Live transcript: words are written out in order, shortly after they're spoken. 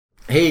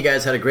Hey, you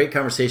guys, had a great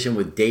conversation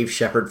with Dave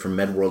Shepard from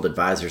MedWorld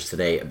Advisors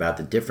today about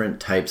the different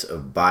types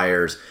of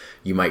buyers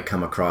you might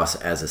come across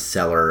as a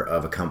seller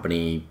of a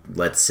company,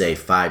 let's say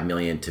 5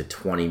 million to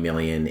 20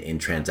 million in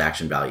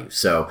transaction value.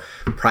 So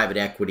private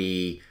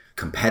equity,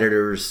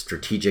 competitors,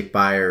 strategic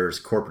buyers,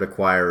 corporate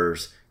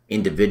acquirers,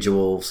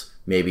 individuals,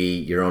 maybe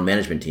your own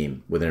management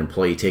team with an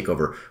employee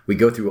takeover. We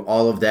go through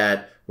all of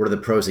that. What are the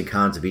pros and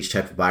cons of each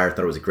type of buyer? I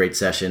thought it was a great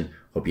session.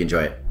 Hope you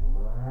enjoy it.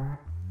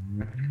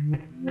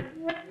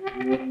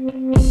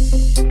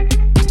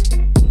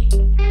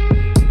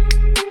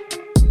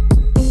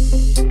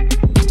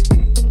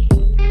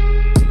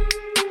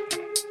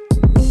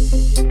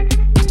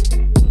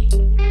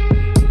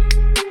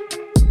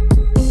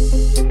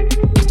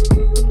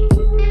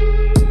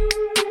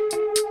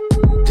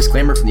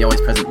 Disclaimer from the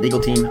Always Present legal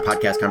team.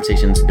 Podcast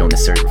conversations don't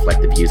necessarily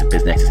reflect the views of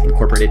BizNexus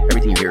Incorporated.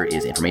 Everything you hear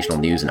is informational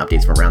news and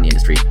updates from around the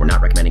industry. We're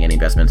not recommending any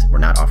investments. We're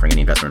not offering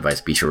any investment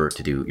advice. Be sure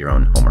to do your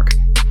own homework.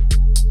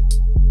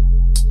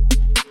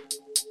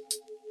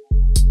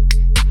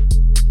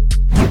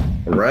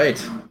 All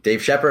right.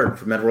 Dave Shepard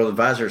from MedWorld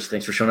Advisors.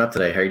 Thanks for showing up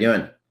today. How are you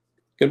doing?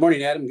 Good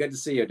morning, Adam. Good to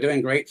see you.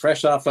 Doing great.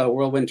 Fresh off a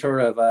whirlwind tour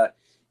of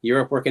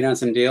Europe, working on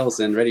some deals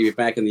and ready to be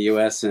back in the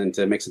U.S. and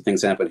to make some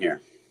things happen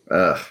here.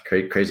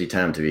 Crazy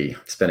time to be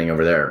spending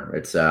over there.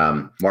 It's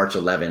March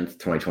 11th,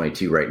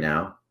 2022 right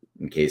now,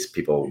 in case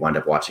people wind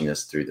up watching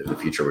this through the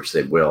future, which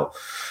they will.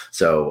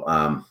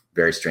 So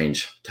very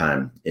strange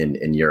time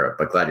in Europe,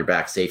 but glad you're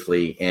back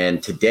safely.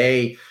 And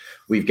today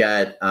we've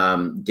got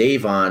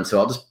Dave on. So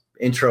I'll just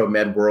intro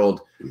MedWorld.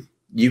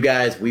 You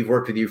guys, we've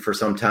worked with you for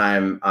some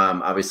time.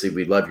 Obviously,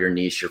 we love your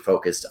niche. You're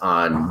focused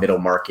on middle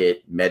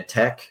market med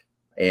tech.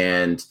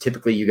 And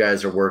typically you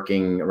guys are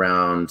working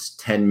around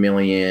 10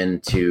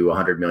 million to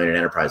 100 million in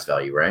enterprise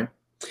value, right?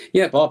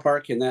 Yeah,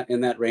 ballpark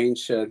in that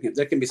range.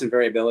 There can be some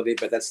variability,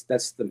 but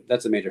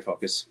that's a major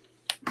focus.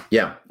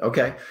 Yeah.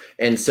 Okay.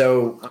 And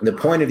so the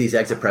point of these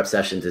exit prep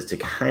sessions is to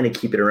kind of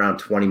keep it around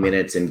 20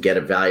 minutes and get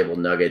a valuable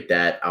nugget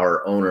that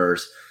our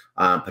owners,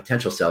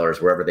 potential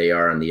sellers, wherever they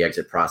are in the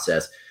exit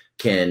process,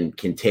 can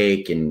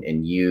take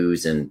and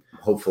use, and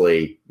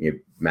hopefully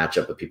match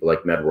up with people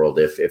like MedWorld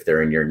if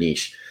they're in your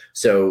niche.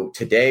 So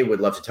today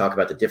we'd love to talk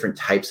about the different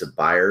types of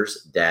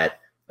buyers that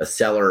a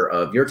seller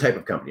of your type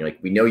of company, like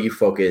we know you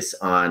focus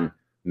on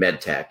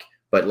med tech,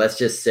 but let's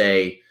just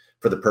say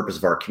for the purpose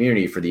of our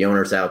community, for the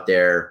owners out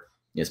there,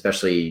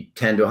 especially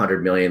 10 to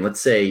 100 million, let's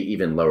say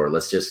even lower,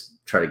 let's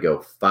just try to go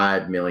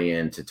 5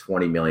 million to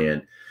 20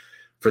 million.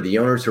 For the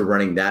owners who are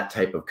running that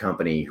type of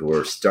company, who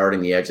are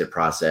starting the exit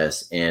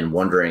process and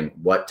wondering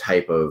what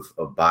type of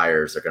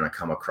buyers they're going to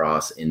come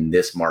across in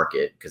this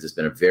market, because it's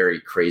been a very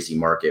crazy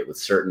market with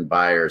certain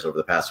buyers over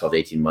the past 12 to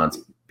 18 months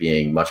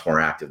being much more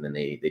active than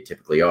they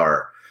typically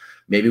are.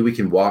 Maybe we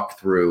can walk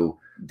through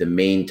the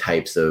main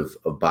types of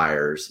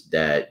buyers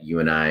that you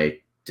and I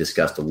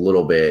discussed a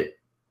little bit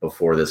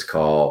before this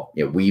call.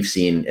 We've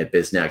seen at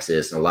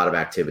BizNexus and a lot of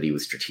activity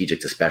with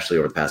strategics, especially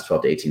over the past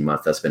 12 to 18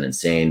 months. That's been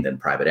insane. Then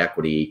private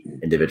equity,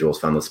 individuals,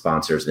 fundless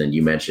sponsors. And then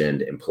you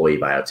mentioned employee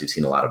buyouts. You've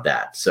seen a lot of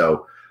that.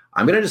 So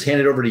I'm going to just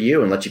hand it over to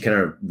you and let you kind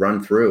of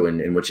run through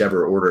in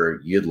whichever order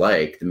you'd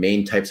like the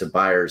main types of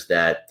buyers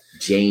that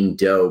Jane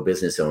Doe,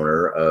 business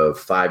owner of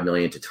 5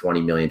 million to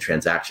 20 million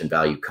transaction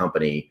value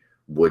company,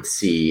 would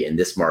see in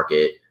this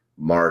market,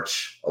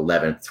 March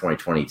 11th,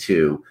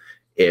 2022,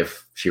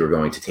 if she were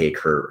going to take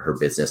her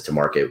business to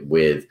market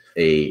with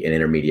an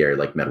intermediary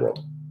like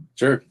MedWorld.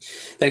 Sure.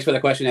 Thanks for the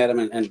question, Adam.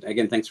 And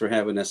again, thanks for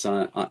having us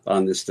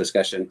on this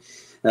discussion.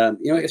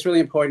 It's really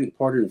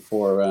important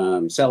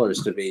for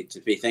sellers to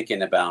be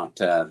thinking about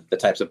the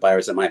types of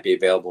buyers that might be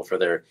available for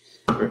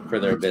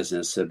their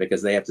business,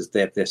 because they have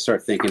to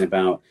start thinking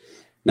about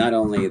not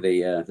only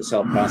the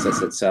sale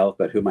process itself,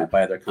 but who might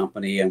buy their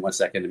company and what's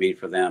that going to mean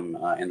for them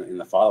in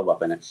the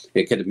follow-up. And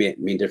it could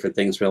mean different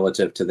things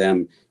relative to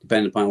them,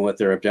 depending upon what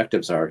their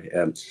objectives are.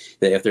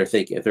 If they're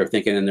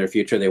thinking in their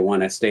future they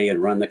want to stay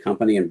and run the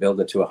company and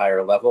build it to a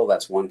higher level,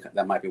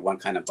 that might be one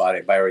kind of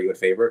buyer you would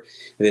favor.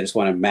 If they just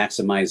want to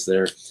maximize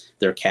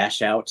their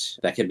cash out,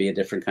 that could be a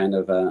different kind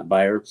of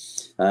buyer.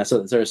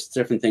 So there's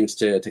different things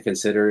to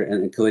consider,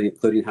 and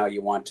including how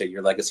you want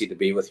your legacy to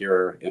be with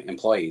your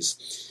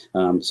employees.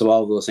 So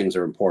all of those things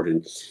are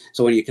important.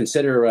 So when you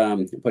consider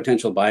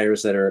potential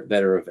buyers that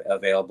are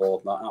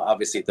available,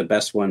 obviously the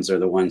best ones are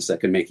the ones that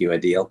can make you a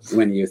deal.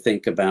 When you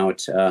think about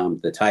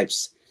the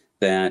types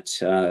that,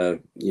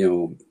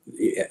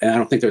 I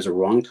don't think there's a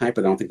wrong type,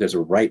 but I don't think there's a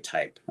right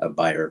type of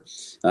buyer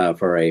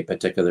for a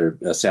particular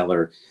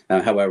seller.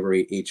 However,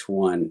 each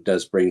one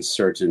does bring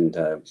certain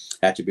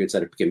attributes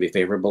that can be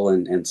favorable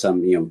and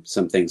some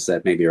things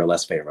that maybe are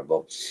less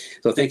favorable.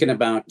 So thinking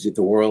about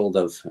the world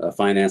of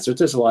finance,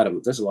 there's a lot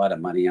of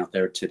money out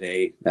there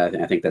today.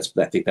 I think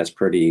that's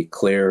pretty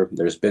clear.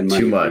 There's been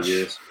money Too much. For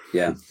years.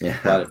 Yeah.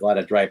 A lot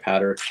of dry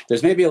powder.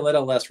 There's maybe a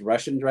little less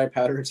Russian dry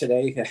powder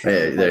today,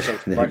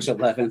 March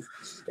 11th.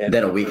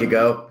 Than a week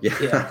ago.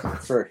 Yeah,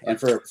 for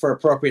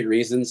appropriate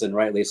reasons, and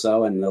rightly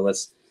so. And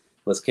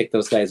let's kick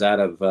those guys out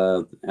of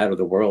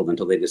the world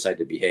until they decide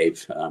to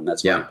behave.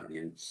 That's my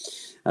opinion.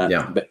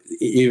 But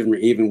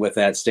even with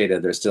that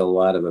stated, there's still a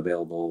lot of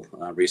available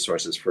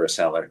resources for a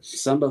seller.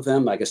 Some of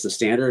them, I guess the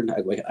standard,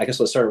 I guess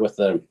let's start with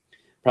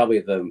probably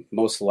the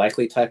most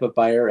likely type of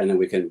buyer, and then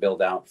we can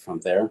build out from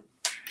there.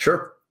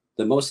 Sure.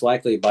 The most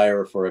likely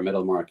buyer for a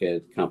middle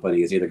market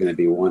company is either going to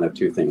be one of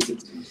two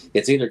things.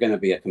 It's either going to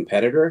be a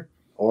competitor,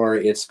 or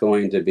it's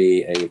going to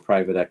be a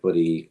private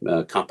equity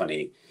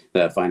company,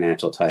 the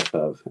financial type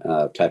of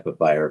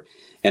buyer.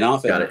 And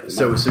often, got it.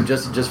 So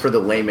just for the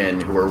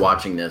laymen who are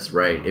watching this,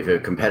 right? If a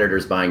competitor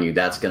is buying you,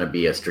 that's going to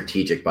be a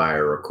strategic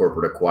buyer or a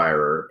corporate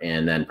acquirer,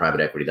 and then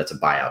private equity, that's a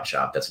buyout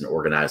shop. That's an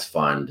organized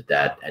fund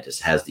that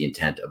just has the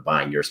intent of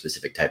buying your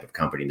specific type of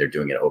company. And they're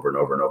doing it over and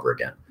over and over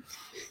again.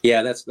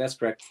 Yeah, that's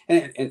correct.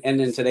 And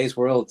in today's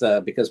world,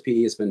 because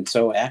PE has been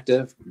so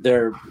active,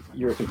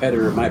 your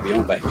competitor might be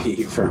owned by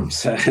PE firms,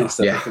 so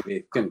yeah.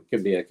 It can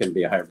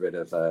be a hybrid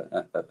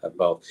of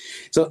both.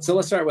 So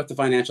let's start with the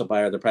financial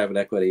buyer, the private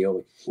equity.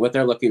 What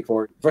they're looking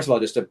for. First of all,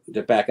 just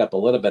to back up a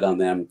little bit on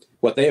them,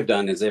 what they have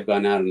done is they've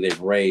gone out and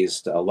they've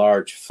raised a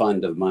large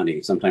fund of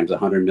money, sometimes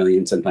 $100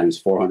 million, sometimes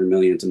 $400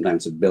 million,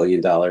 sometimes $1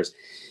 billion,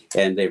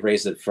 and they've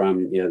raised it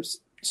from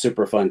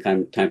super fund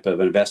type of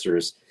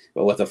investors,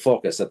 but with a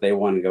focus that they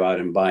want to go out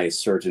and buy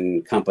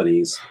certain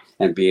companies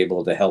and be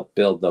able to help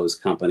build those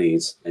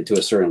companies into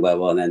a certain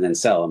level and then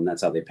sell them.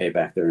 That's how they pay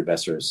back their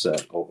investors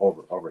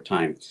over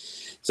time.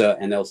 So,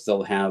 and they'll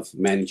still have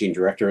managing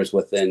directors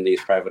within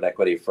these private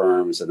equity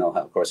firms, and they'll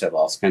of course have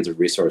all kinds of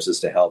resources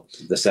to help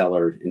the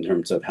seller in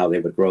terms of how they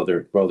would grow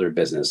their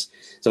business.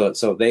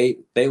 So they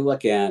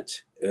look at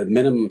a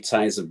minimum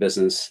size of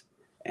business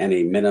and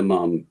a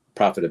minimum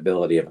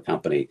profitability of a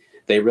company.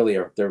 They really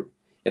are. They're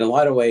in a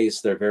lot of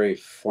ways, they're very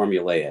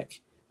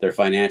formulaic. They're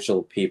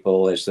financial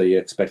people, so you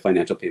expect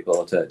financial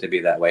people to be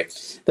that way.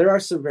 There are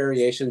some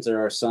variations. There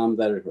are some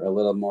that are a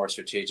little more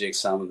strategic,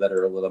 some that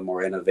are a little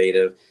more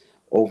innovative.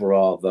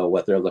 Overall, though,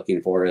 what they're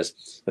looking for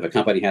is if a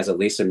company has at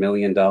least $1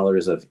 million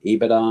of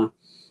EBITDA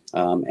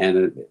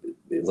and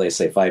let's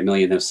say $5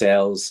 million of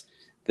sales,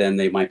 then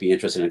they might be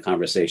interested in a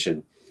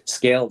conversation.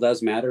 Scale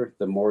does matter.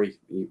 The more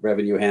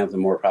revenue you have, the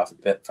more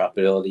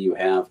profitability you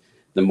have,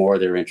 the more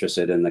they're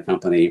interested in the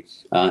company,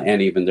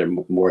 and even they're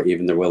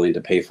willing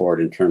to pay for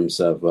it in terms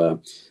of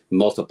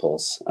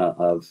multiples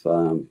of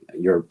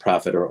your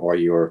profit or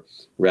your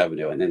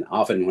revenue. And then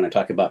often when I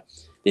talk about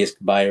these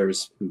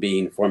buyers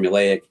being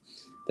formulaic,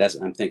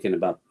 I'm thinking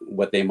about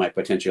what they might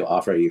potentially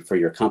offer you for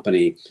your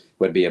company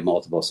would be a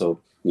multiple. So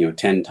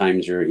 10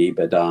 times your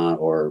EBITDA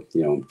or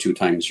 2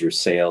 times your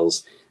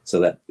sales. So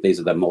that these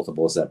are the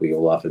multiples that we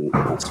will often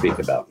speak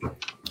about.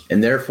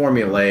 And they're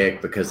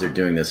formulaic because they're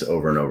doing this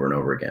over and over and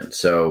over again.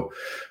 So,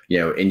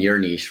 in your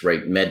niche,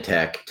 right,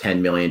 medtech,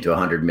 10 million to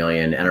 100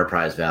 million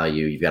enterprise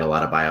value, you've got a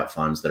lot of buyout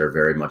funds that are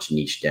very much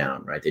niche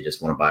down, right? They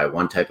just want to buy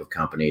one type of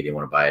company. They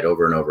want to buy it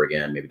over and over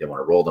again. Maybe they want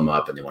to roll them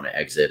up and they want to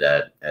exit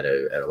at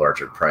a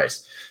larger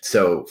price.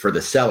 So for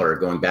the seller,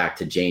 going back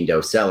to Jane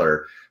Doe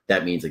seller,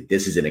 that means like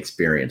this is an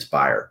experienced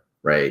buyer,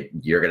 right?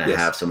 You're going to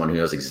have someone who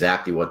knows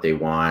exactly what they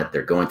want.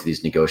 They're going through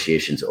these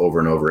negotiations over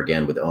and over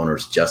again with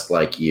owners just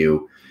like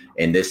you.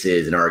 And this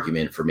is an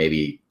argument for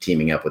maybe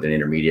teaming up with an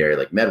intermediary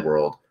like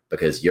MedWorld,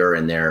 because you're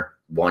in there.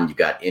 One, you've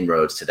got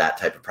inroads to that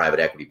type of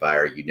private equity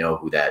buyer.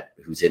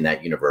 Who's in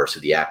that universe, who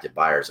the active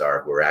buyers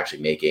are, who are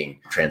actually making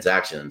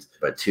transactions.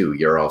 But two,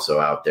 you're also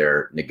out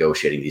there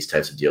negotiating these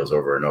types of deals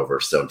over and over.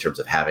 So in terms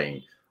of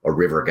having a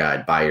river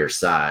guide by your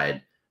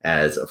side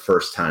as a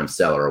first-time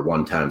seller, a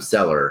one-time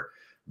seller,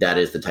 that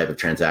is the type of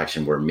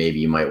transaction where maybe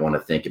you might want to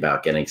think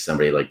about getting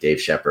somebody like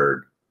Dave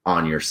Shepard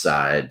on your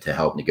side to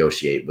help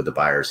negotiate with the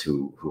buyers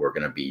who are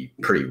going to be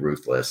pretty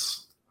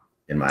ruthless,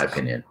 in my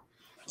opinion.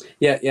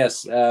 Yeah,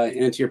 yes.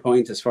 And to your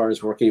point, as far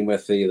as working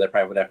with the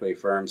private equity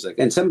firms,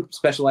 and some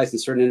specialize in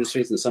certain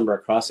industries and some are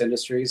across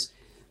industries,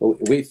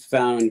 we've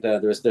found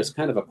there's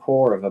kind of a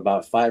core of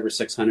about 500 or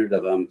 600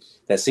 of them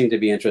that seem to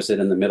be interested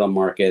in the middle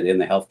market, in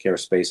the healthcare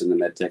space, in the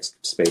medtech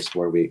space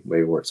where we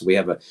work. So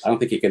I don't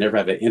think you can ever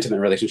have an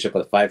intimate relationship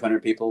with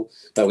 500 people,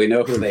 but we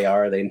know who they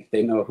are. They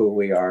know who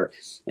we are,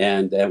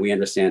 and we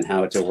understand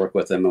how to work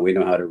with them, and we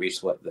know how to reach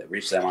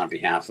them on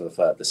behalf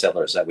of the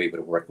sellers that we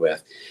would work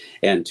with.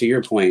 And to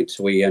your point,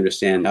 we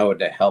understand how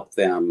to help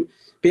them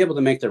be able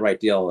to make the right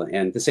deal.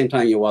 And at the same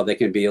time, while they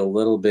can be a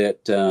little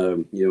bit,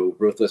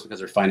 ruthless because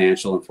they're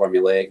financial and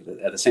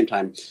formulaic, at the same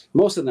time,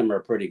 most of them are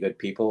pretty good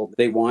people.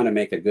 They want to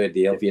make a good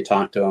deal. If you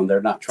talk to them,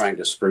 they're not trying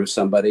to screw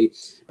somebody,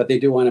 but they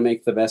do want to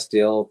make the best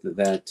deal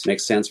that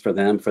makes sense for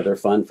them, for their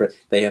fund.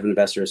 They have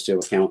investors to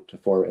account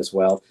for as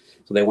well.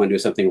 So they want to do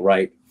something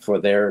right for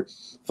their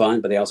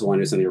fund, but they also want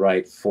to do something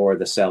right for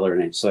the seller.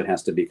 And so it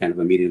has to be kind of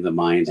a meeting of the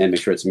minds and make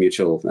sure it's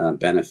mutual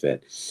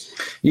benefit.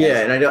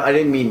 Yeah, and I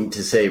didn't mean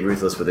to say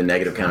ruthless with a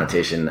negative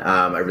connotation.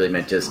 I really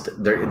meant just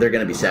they're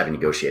going to be savvy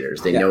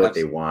negotiators. They know what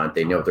they want.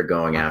 They know what they're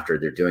going after.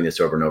 They're doing this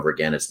over and over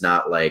again. It's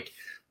not like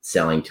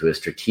selling to a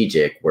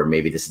strategic where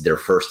maybe this is their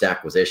first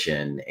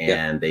acquisition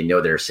and they know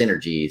their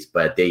synergies,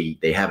 but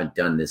they haven't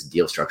done this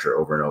deal structure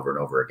over and over and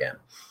over again.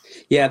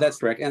 Yeah, that's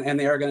correct. And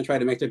they are going to try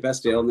to make their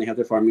best deal, and they have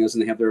their formulas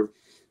and they have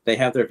they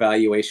have their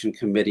valuation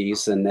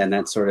committees and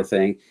that sort of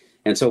thing.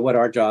 And so what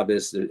our job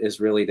is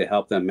really to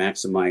help them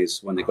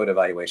maximize when they go to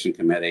valuation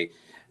committee,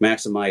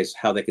 maximize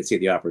how they can see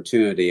the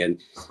opportunity. And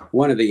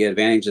one of the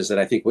advantages that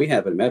I think we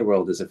have at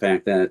MedWorld is the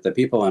fact that the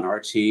people on our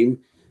team,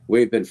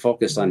 we've been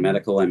focused on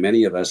medical, and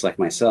many of us, like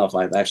myself,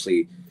 I've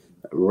actually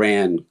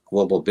ran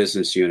global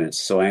business units.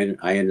 So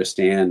I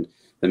understand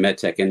the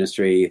medtech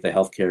industry, the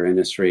healthcare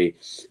industry.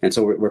 And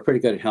so we're pretty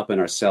good at helping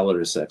our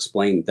sellers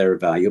explain their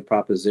value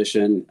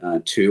proposition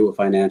to a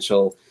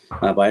financial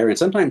buyer. And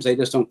sometimes they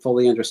just don't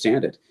fully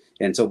understand it.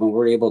 And so when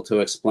we're able to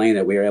explain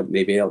it, we're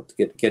maybe able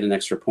to get an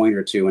extra point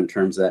or two in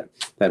terms of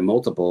that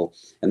multiple,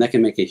 and that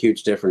can make a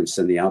huge difference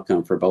in the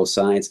outcome for both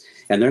sides.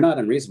 And they're not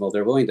unreasonable.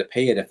 They're willing to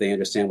pay it if they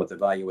understand what the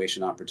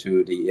valuation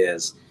opportunity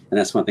is. And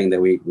that's one thing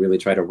that we really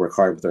try to work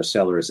hard with our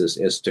sellers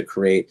is to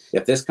create,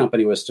 if this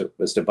company was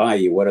to buy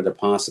you, what are the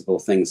possible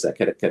things that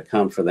could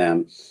come for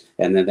them?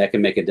 And then that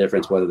can make a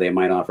difference whether they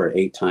might offer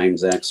 8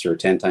 times X or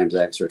 10 times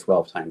X or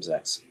 12 times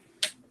X.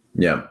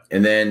 Yeah.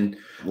 And then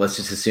let's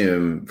just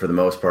assume for the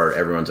most part,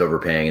 everyone's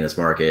overpaying in this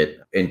market.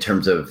 In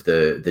terms of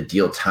the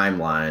deal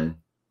timeline,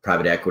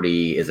 private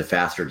equity is a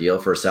faster deal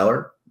for a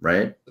seller,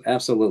 right?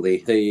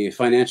 Absolutely. The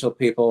financial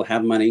people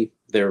have money.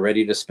 They're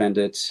ready to spend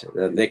it.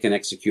 They can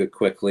execute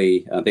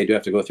quickly. They do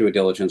have to go through a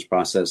diligence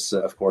process,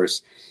 of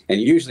course.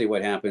 And usually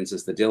what happens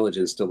is the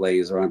diligence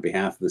delays are on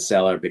behalf of the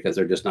seller because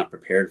they're just not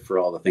prepared for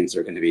all the things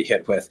they're going to be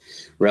hit with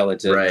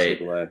relative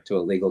to a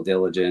legal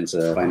diligence,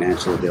 a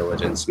financial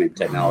diligence, maybe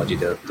technology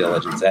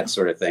diligence, that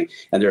sort of thing.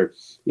 And they're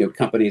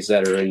companies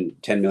that are in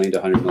 10 million to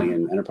 100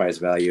 million enterprise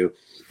value.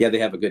 Yeah, they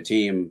have a good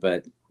team,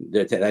 but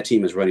that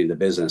team is running the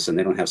business, and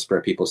they don't have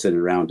spare people sitting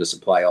around to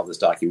supply all this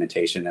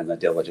documentation and the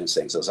diligence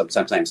thing. So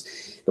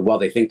sometimes, while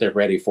they think they're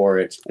ready for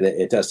it,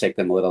 it does take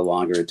them a little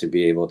longer to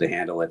be able to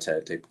handle it,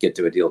 to get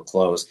to a deal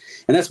close.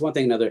 And that's one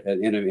thing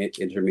an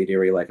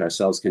intermediary like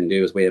ourselves can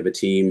do is we have a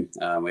team,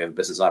 we have a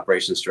business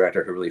operations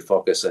director who really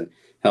focus on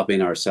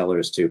helping our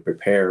sellers to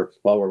prepare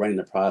while we're running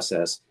the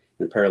process,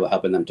 and parallel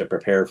helping them to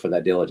prepare for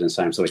that diligence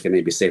time so we can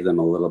maybe save them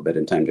a little bit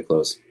in time to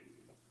close.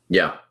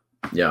 Yeah.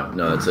 Yeah,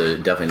 no, that's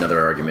definitely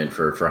another argument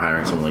for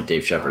hiring someone like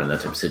Dave Shepard in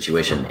that type of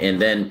situation.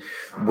 And then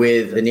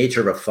with the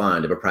nature of a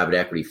fund, of a private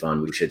equity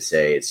fund, we should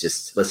say it's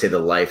just, let's say the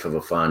life of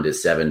a fund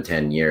is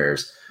 7-10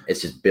 years.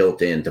 It's just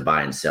built in to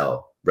buy and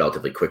sell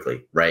relatively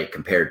quickly, right?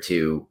 Compared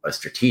to a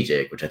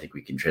strategic, which I think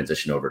we can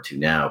transition over to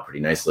now pretty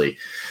nicely,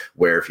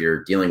 where if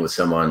you're dealing with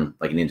someone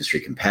like an industry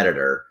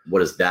competitor, what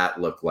does that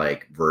look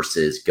like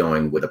versus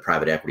going with a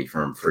private equity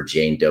firm for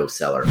Jane Doe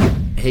seller?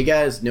 Hey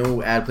guys,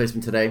 no ad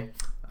placement today.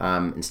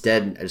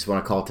 Instead, I just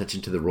want to call attention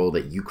to the role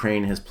that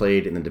Ukraine has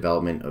played in the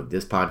development of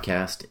this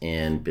podcast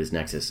and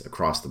BizNexus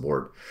across the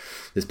board.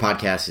 This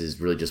podcast is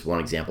really just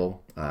one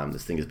example.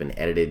 This thing has been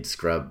edited,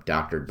 scrubbed,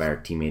 doctored by our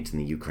teammates in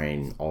the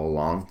Ukraine all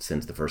along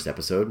since the first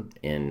episode.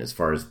 And as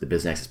far as the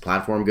BizNexus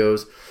platform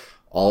goes,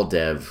 all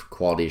dev,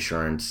 quality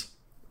assurance,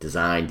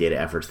 design, data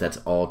efforts, that's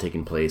all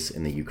taking place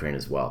in the Ukraine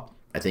as well.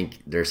 I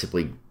think there's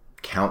simply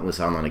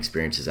countless online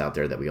experiences out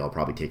there that we all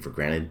probably take for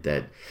granted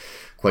that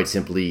quite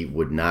simply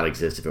would not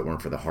exist if it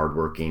weren't for the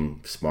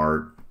hardworking,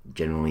 smart,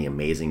 genuinely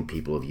amazing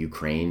people of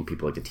Ukraine,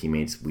 people like the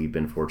teammates we've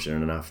been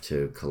fortunate enough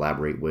to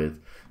collaborate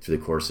with through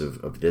the course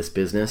of this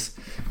business.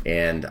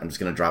 And I'm just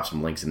going to drop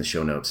some links in the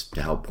show notes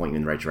to help point you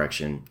in the right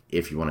direction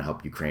if you want to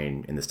help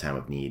Ukraine in this time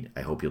of need.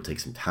 I hope you'll take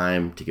some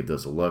time to give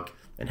those a look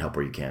and help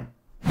where you can.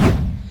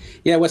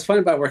 Yeah, what's fun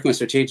about working with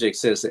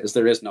strategics is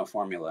there is no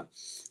formula.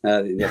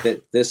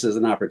 This is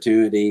an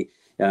opportunity.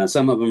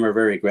 Some of them are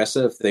very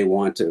aggressive. They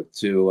want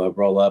to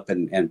roll up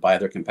and buy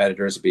their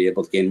competitors, be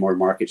able to gain more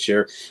market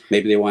share.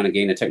 Maybe they want to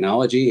gain a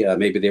technology.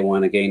 Maybe they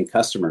want to gain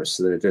customers.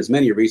 So there's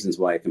many reasons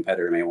why a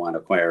competitor may want to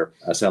acquire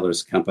a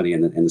seller's company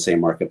in the same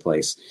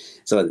marketplace.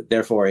 So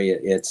therefore,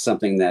 it's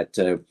something that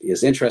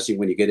is interesting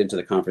when you get into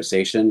the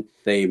conversation.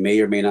 They may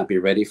or may not be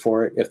ready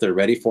for it. If they're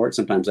ready for it,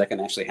 sometimes that can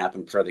actually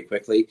happen fairly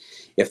quickly.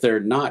 If they're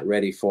not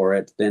ready for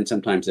it, then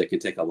sometimes it can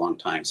take a long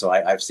time. So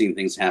I've seen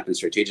things happen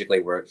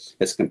strategically where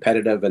it's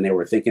competitive and they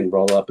were thinking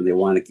roll up and they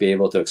want to be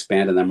able to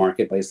expand in their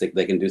marketplace.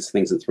 They can do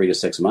things in 3 to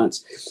 6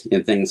 months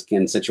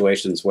in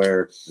situations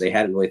where they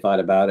hadn't really thought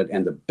about it.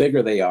 And the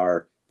bigger they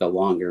are, the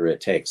longer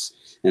it takes.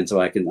 And so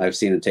I've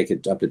seen it take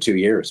it up to 2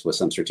 years with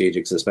some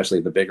strategics,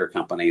 especially the bigger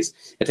companies.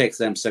 It takes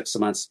them 6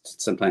 months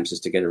sometimes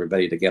just to get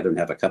everybody together and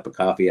have a cup of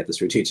coffee at the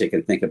strategic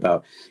and think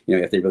about,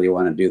 if they really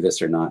want to do this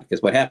or not.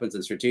 Because what happens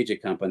in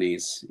strategic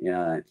companies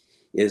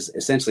is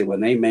essentially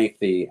when they make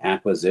the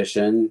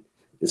acquisition,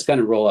 it's going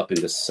to roll up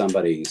into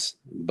somebody's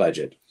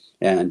budget.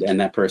 And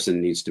that person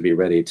needs to be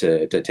ready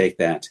to take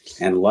that.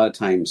 And a lot of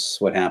times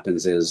what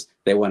happens is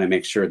they want to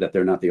make sure that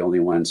they're not the only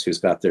ones who's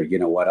got their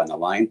on the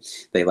line.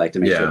 They like to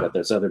make sure that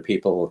there's other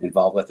people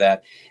involved with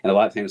that. And a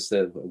lot of times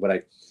what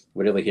I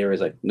really hear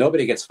is like,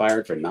 nobody gets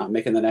fired for not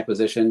making that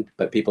acquisition,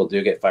 but people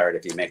do get fired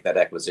if you make that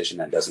acquisition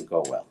that doesn't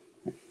go well.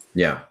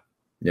 Yeah.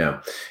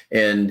 Yeah.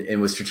 And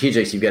with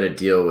strategics, you've got to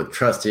deal with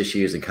trust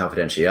issues and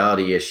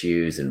confidentiality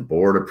issues and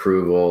board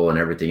approval and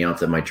everything else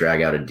that might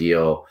drag out a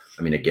deal.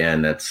 I mean,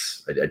 again,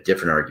 that's a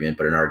different argument,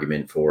 but an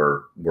argument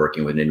for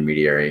working with an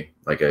intermediary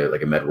like a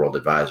MedWorld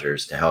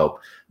Advisors to help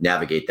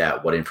navigate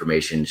that. What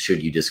information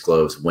should you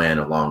disclose when,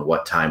 along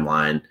what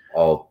timeline,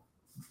 all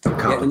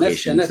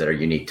complications that are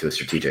unique to a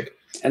strategic.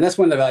 And that's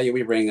one of the value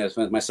we bring as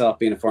myself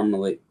being a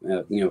formerly,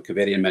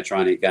 Covidien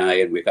Medtronic guy,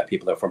 and we've got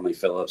people that are formerly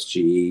Philips,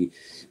 GE.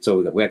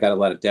 So we've got a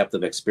lot of depth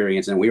of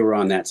experience, and we were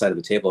on that side of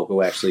the table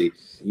who actually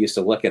used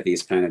to look at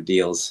these kind of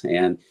deals.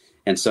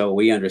 And so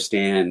we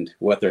understand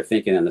what they're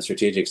thinking on the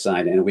strategic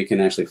side, and we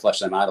can actually flesh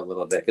them out a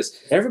little bit, because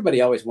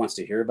everybody always wants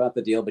to hear about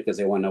the deal because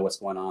they want to know what's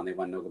going on. They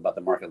want to know about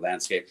the market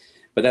landscape,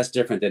 but that's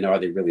different than are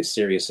they really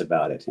serious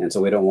about it? And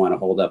so we don't want to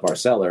hold up our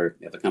seller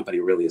if a company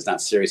really is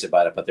not serious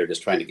about it, but they're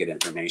just trying to get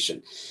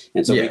information.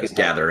 And so we can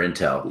gather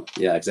intel.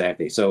 Yeah,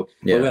 exactly. So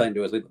what we like to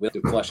do is we have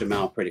to flesh them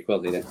out pretty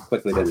quickly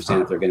to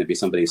understand if they're going to be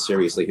somebody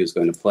seriously who's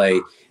going to play.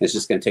 And it's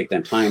just going to take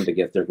them time to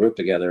get their group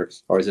together,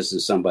 or is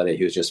this somebody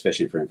who's just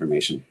fishing for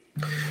information?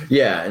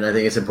 Yeah, and I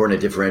think it's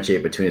important to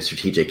differentiate between a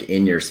strategic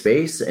in your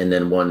space and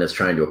then one that's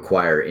trying to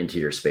acquire into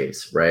your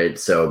space, right?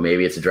 So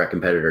maybe it's a direct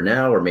competitor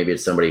now, or maybe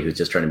it's somebody who's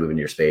just trying to move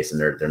into your space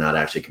and they're not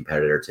actually a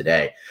competitor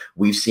today.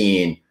 We've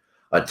seen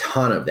a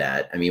ton of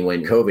that. I mean,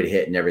 when COVID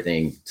hit and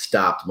everything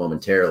stopped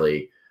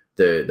momentarily,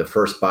 the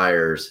first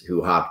buyers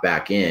who hopped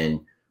back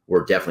in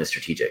were definitely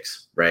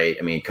strategics, right?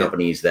 I mean,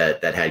 companies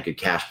that had good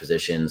cash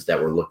positions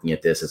that were looking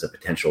at this as a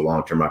potential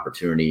long-term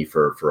opportunity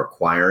for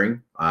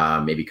acquiring,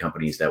 maybe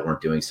companies that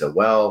weren't doing so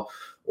well,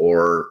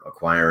 or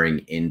acquiring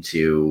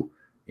into,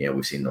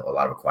 we've seen a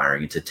lot of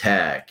acquiring into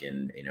tech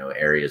and,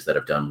 areas that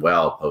have done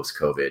well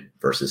post-COVID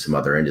versus some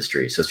other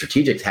industries. So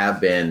strategics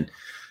have been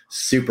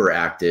super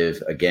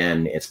active.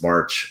 Again, it's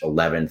March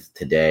 11th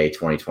today,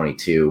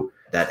 2022.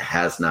 That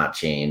has not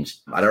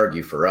changed. I'd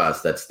argue for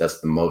us, that's the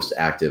most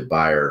active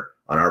buyer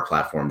on our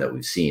platform that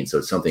we've seen. So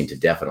it's something to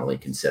definitely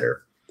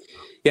consider.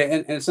 Yeah,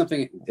 and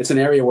it's an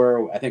area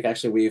where I think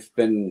actually we've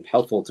been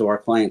helpful to our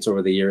clients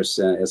over the years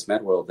as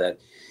MedWorld, that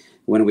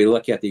when we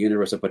look at the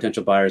universe of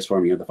potential buyers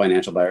for them, the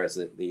financial buyers,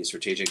 the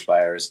strategic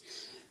buyers,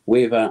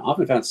 we've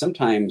often found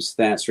sometimes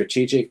that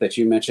strategic that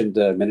you mentioned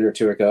a minute or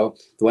two ago,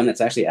 the one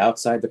that's actually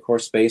outside the core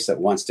space that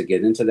wants to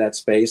get into that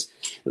space,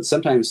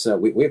 sometimes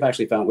we've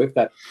actually found we've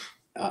got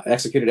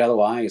executed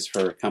LOIs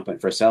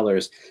for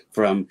sellers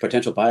from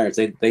potential buyers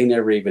they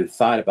never even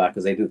thought about,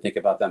 because they didn't think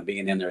about them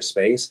being in their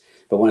space.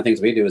 But one of the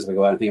things we do is we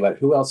go out and think about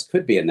who else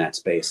could be in that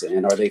space,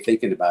 and are they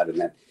thinking about it in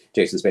that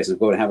adjacent space, and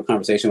go and have a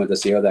conversation with the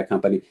CEO of that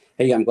company.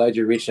 Hey, I'm glad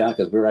you reached out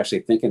because we were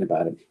actually thinking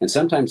about it. And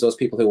sometimes those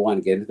people who want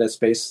to get into that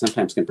space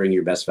sometimes can bring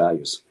your best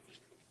values.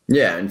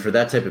 Yeah, and for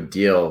that type of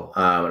deal,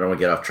 I don't want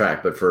to get off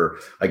track, but for,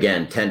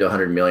 again, 10 to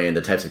 100 million,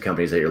 the types of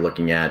companies that you're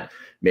looking at,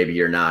 maybe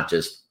you're not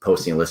just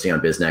posting a listing on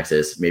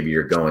BizNexus. Maybe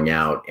you're going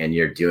out and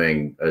you're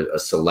doing a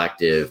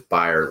selective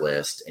buyer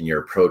list, and you're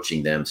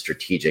approaching them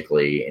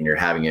strategically, and you're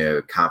having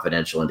a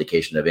confidential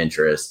indication of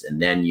interest.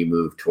 And then you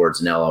move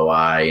towards an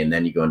LOI, and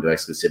then you go into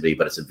exclusivity.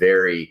 But it's a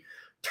very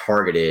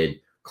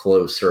targeted,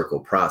 closed circle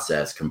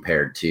process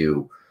compared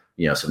to,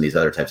 some of these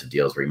other types of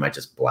deals where you might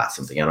just blast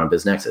something out on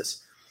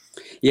BizNexus.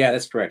 Yeah,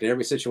 that's correct. And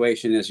every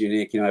situation is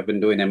unique. I've been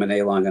doing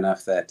M&A long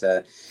enough that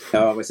I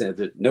always say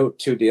that no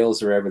two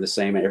deals are ever the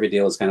same. Every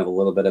deal is kind of a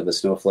little bit of a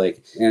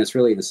snowflake. And it's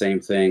really the same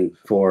thing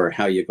for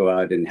how you go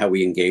out and how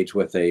we engage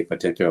with a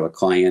particular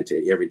client.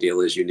 Every deal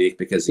is unique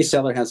because each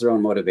seller has their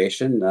own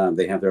motivation.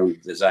 They have their own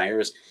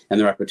desires, and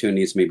their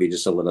opportunities may be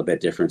just a little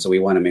bit different. So we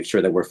want to make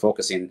sure that we're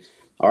focusing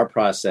our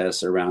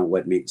process around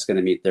what is going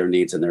to meet their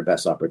needs and their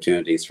best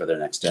opportunities for their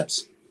next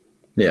steps.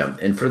 Yeah.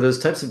 And for those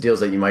types of deals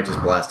that you might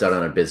just blast out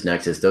on a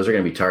BizNexus, those are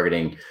going to be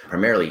targeting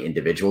primarily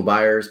individual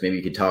buyers. Maybe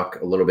you could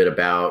talk a little bit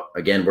about,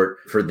 again, we're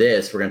going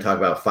to talk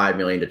about 5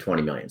 million to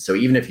 20 million. So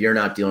even if you're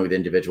not dealing with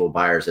individual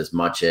buyers as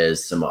much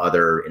as some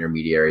other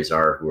intermediaries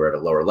are who are at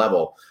a lower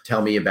level,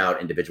 tell me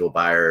about individual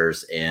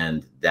buyers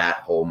and that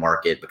whole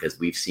market, because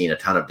we've seen a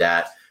ton of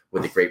that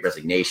with the Great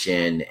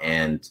Resignation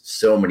and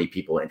so many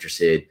people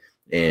interested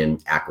in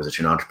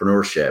acquisition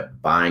entrepreneurship,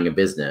 buying a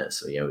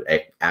business,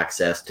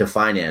 access to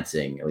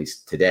financing, at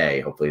least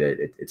today. Hopefully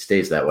it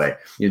stays that way.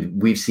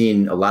 We've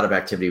seen a lot of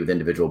activity with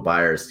individual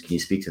buyers. Can you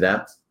speak to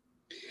that?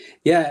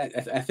 Yeah,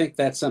 I think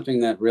that's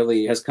something that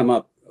really has come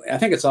up. I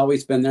think it's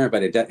always been there,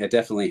 but it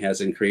definitely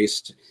has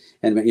increased.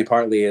 And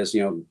partly is,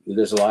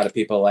 there's a lot of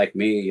people like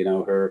me,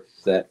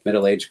 that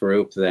middle-aged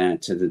group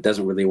that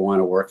doesn't really want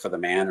to work for the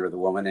man or the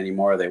woman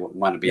anymore. They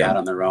want to be out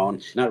on their own,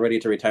 not ready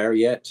to retire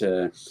yet,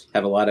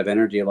 have a lot of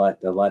energy, a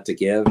lot to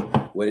give,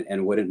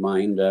 and wouldn't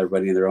mind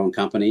running their own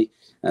company.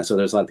 So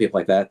there's a lot of people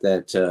like that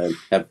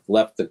have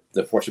left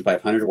the Fortune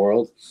 500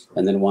 world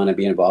and then want to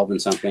be involved in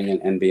something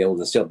and be able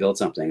to still build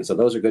something. So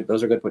those are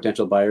good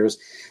potential buyers.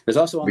 There's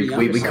also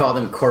we call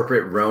them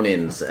corporate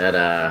Ronins at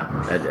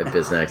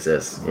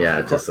BizNexus.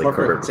 Yeah, just like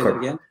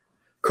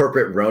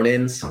corporate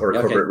Ronins or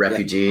corporate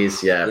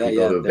refugees. Yeah,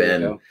 people who've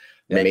been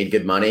They made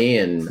good money,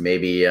 and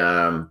maybe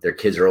their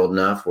kids are old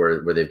enough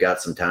where they've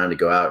got some time to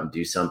go out and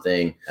do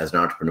something as an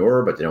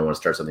entrepreneur, but they don't want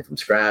to start something from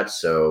scratch.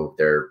 So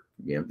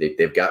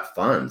they've got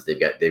funds, they've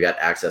got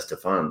access to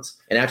funds.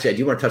 And actually, I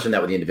do want to touch on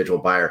that with the individual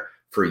buyer.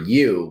 For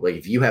you, like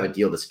if you have a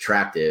deal that's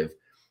attractive,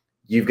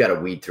 you've got to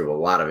weed through a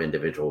lot of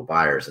individual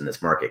buyers in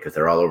this market because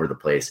they're all over the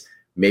place.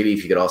 Maybe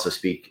if you could also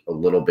speak a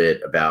little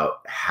bit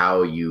about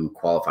how you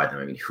qualify them.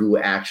 I mean, who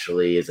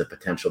actually is a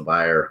potential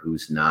buyer,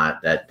 who's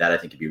not. That I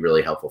think could be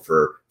really helpful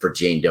for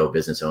Jane Doe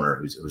business owner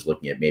who's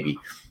looking at maybe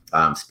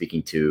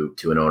speaking to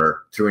an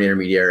owner through an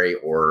intermediary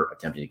or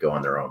attempting to go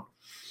on their own.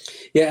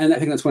 Yeah, and I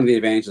think that's one of the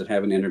advantages of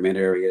having an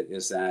intermediary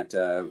is that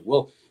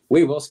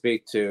we will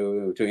speak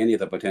to any of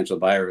the potential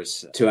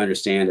buyers to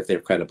understand if they're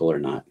credible or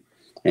not.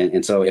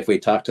 And so if we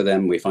talk to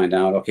them, we find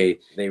out, okay,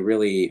 they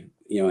really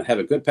have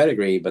a good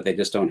pedigree, but they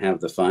just don't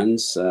have the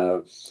funds.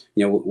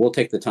 We'll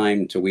take the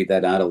time to weed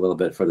that out a little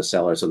bit for the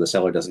seller, so the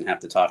seller doesn't have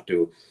to talk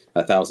to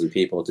 1,000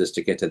 people just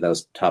to get to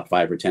those top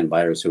 5 or 10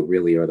 buyers who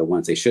really are the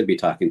ones they should be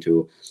talking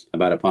to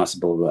about a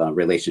possible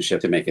relationship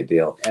to make a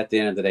deal. At the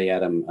end of the day,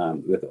 Adam,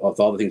 with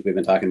all the things we've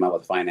been talking about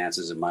with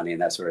finances and money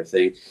and that sort of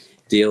thing,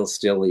 deals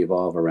still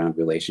evolve around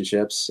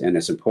relationships, and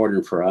it's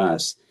important for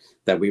us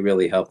that we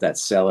really help that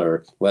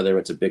seller, whether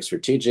it's a big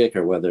strategic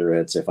or whether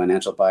it's a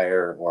financial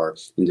buyer or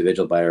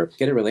individual buyer,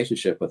 get a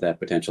relationship with that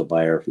potential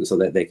buyer so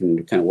that they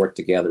can kind of work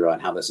together on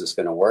how this is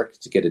going to work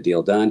to get a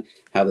deal done,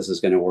 how this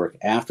is going to work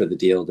after the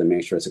deal to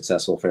make sure it's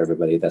successful for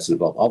everybody that's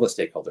involved, all the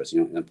stakeholders,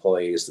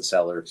 employees, the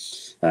seller,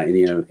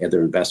 any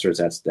other investors,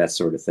 that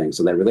sort of thing.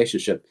 So that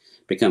relationship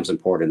becomes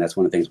important. That's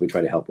one of the things we try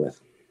to help with.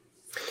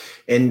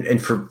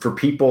 And for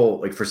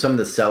people, like for some of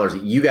the sellers,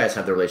 you guys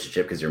have the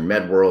relationship because you're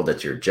MedWorld,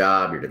 that's your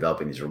job, you're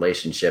developing these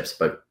relationships.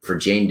 But for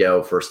Jane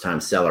Doe,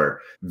 first-time seller,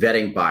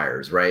 vetting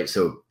buyers, right?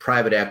 So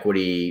private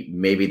equity,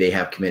 maybe they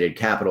have committed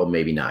capital,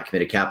 maybe not.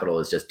 Committed capital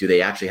is just, do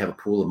they actually have a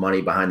pool of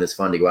money behind this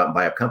fund to go out and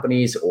buy up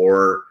companies?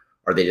 Or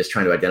are they just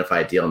trying to identify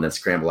a deal and then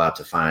scramble out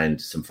to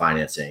find some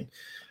financing?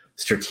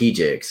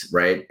 Strategics,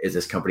 right? Is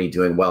this company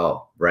doing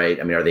well, right?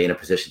 I mean, are they in a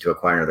position to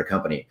acquire another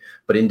company?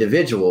 But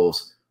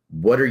individuals,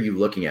 what are you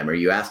looking at? Are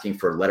you asking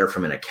for a letter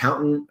from an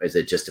accountant? Is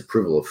it just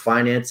approval of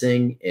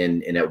financing?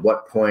 And at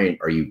what point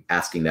are you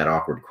asking that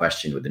awkward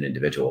question with an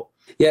individual?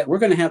 Yeah, we're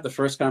going to have the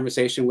first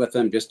conversation with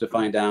them just to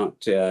find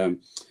out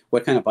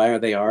what kind of buyer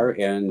they are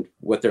and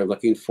what they're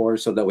looking for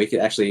so that we can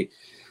actually,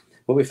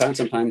 what we found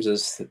sometimes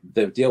is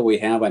the deal we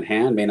have on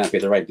hand may not be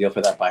the right deal for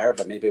that buyer,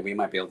 but maybe we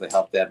might be able to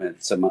help them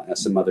at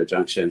some other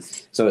junction.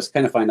 So it's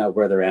kind of find out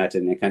where they're at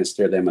and kind of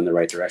steer them in the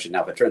right direction.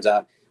 Now, if it turns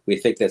out we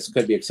think this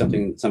could be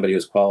somebody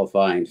who's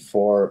qualifying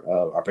for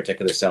our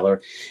particular seller,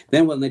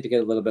 then we'll need to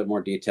get a little bit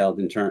more detailed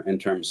in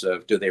terms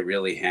of, do they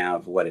really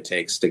have what it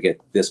takes to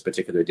get this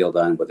particular deal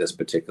done with this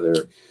particular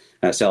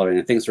seller?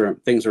 And things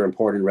are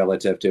important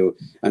relative to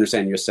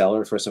understanding your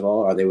seller. First of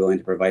all, are they willing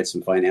to provide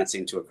some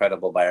financing to a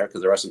credible buyer?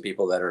 Because there are some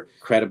people that are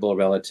credible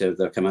relative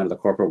that come out of the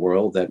corporate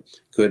world that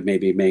could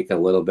maybe make a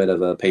little bit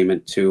of a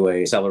payment to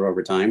a seller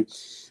over time.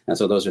 And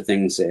so those are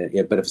things,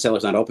 but if a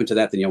seller's not open to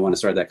that, then you'll want to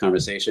start that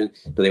conversation.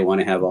 Do they want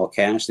to have all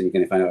cash? Then you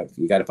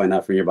got to find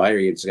out from your buyer.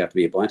 You just have to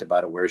be blunt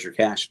about it. Where's your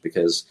cash?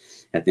 Because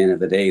at the end of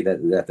the day,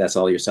 that's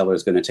all your seller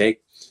is going to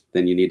take.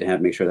 Then you need to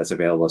make sure that's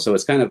available. So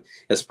it's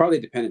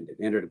probably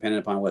interdependent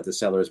upon what the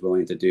seller is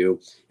willing to do.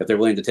 If they're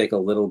willing to take a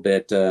little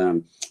bit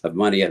of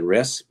money at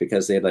risk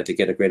because they'd like to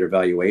get a greater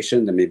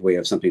valuation, then maybe we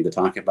have something to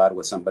talk about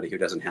with somebody who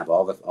doesn't have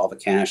all the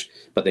cash,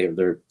 but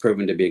they're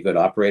proven to be a good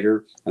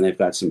operator and they've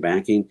got some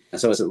banking.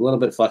 And so it's a little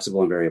bit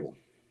flexible and variable.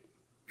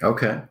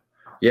 Okay.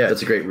 Yeah,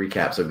 that's a great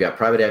recap. So we've got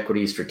private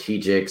equity,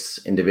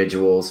 strategics,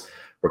 individuals.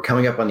 We're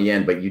coming up on the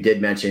end, but you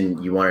did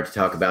mention you wanted to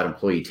talk about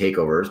employee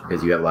takeovers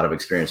because you have a lot of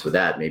experience with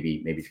that.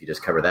 Maybe if you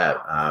just cover that,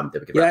 that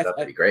we could wrap it up,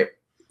 that'd be great.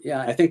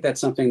 Yeah, I think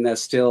that's something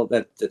that's still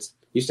that's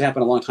used to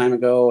happen a long time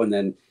ago, and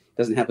then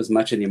doesn't happen as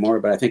much anymore.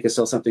 But I think it's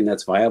still something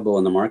that's viable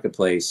in the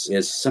marketplace.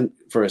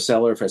 For a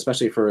seller,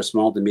 especially for a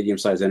small to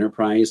medium-sized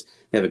enterprise,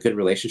 they have a good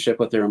relationship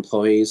with their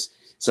employees.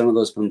 Some of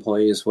those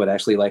employees would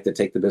actually like to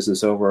take the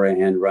business over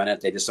and run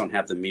it. They just don't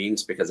have the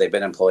means because they've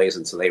been employees,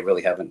 and so they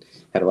really haven't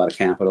had a lot of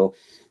capital.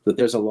 But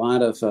there's a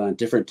lot of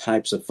different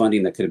types of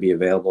funding that could be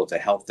available to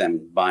help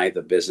them buy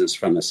the business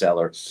from the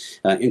seller,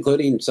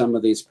 including some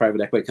of these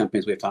private equity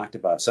companies we've talked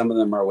about. Some of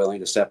them are willing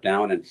to step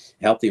down and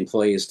help the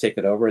employees take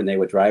it over, and they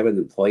would drive it.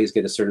 The employees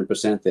get a certain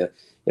percent. The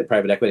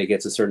private equity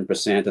gets a certain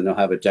percent, and they'll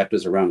have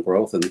objectives around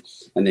growth, and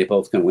they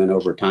both can win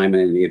over time.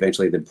 And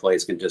eventually, the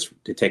employees can just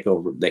take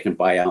over. They can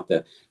buy out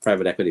the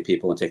private equity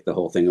people and take the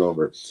whole thing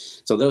over.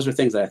 So those are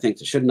things that I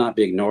think should not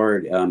be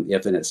ignored.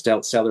 If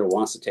a seller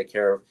wants to take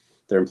care of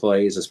their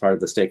employees as part of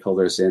the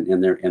stakeholders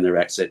in their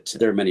exit,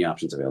 there are many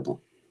options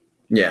available.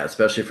 Yeah,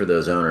 especially for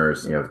those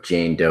owners. If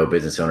Jane Doe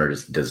business owner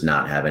does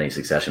not have any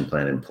succession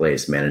plan in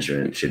place,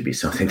 management should be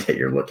something that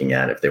you're looking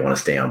at if they want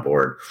to stay on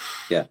board.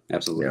 Yeah,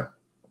 absolutely.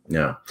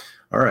 Yeah.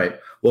 All right.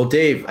 Well,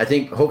 Dave, I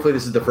think hopefully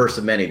this is the first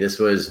of many. This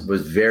was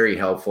very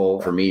helpful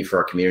for me, for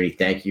our community.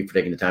 Thank you for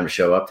taking the time to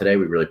show up today.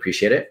 We really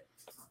appreciate it.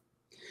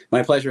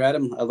 My pleasure,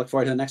 Adam. I look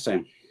forward to the next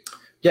time.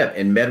 Yeah.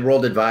 And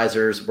MedWorld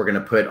Advisors, we're going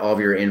to put all of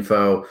your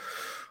info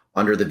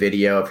under the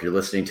video. If you're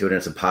listening to it and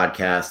it's a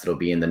podcast, it'll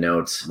be in the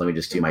notes. Let me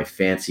just do my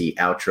fancy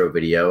outro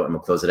video and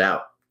we'll close it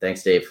out.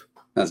 Thanks, Dave.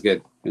 That's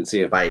good. Good to see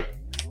you. Bye.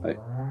 Bye.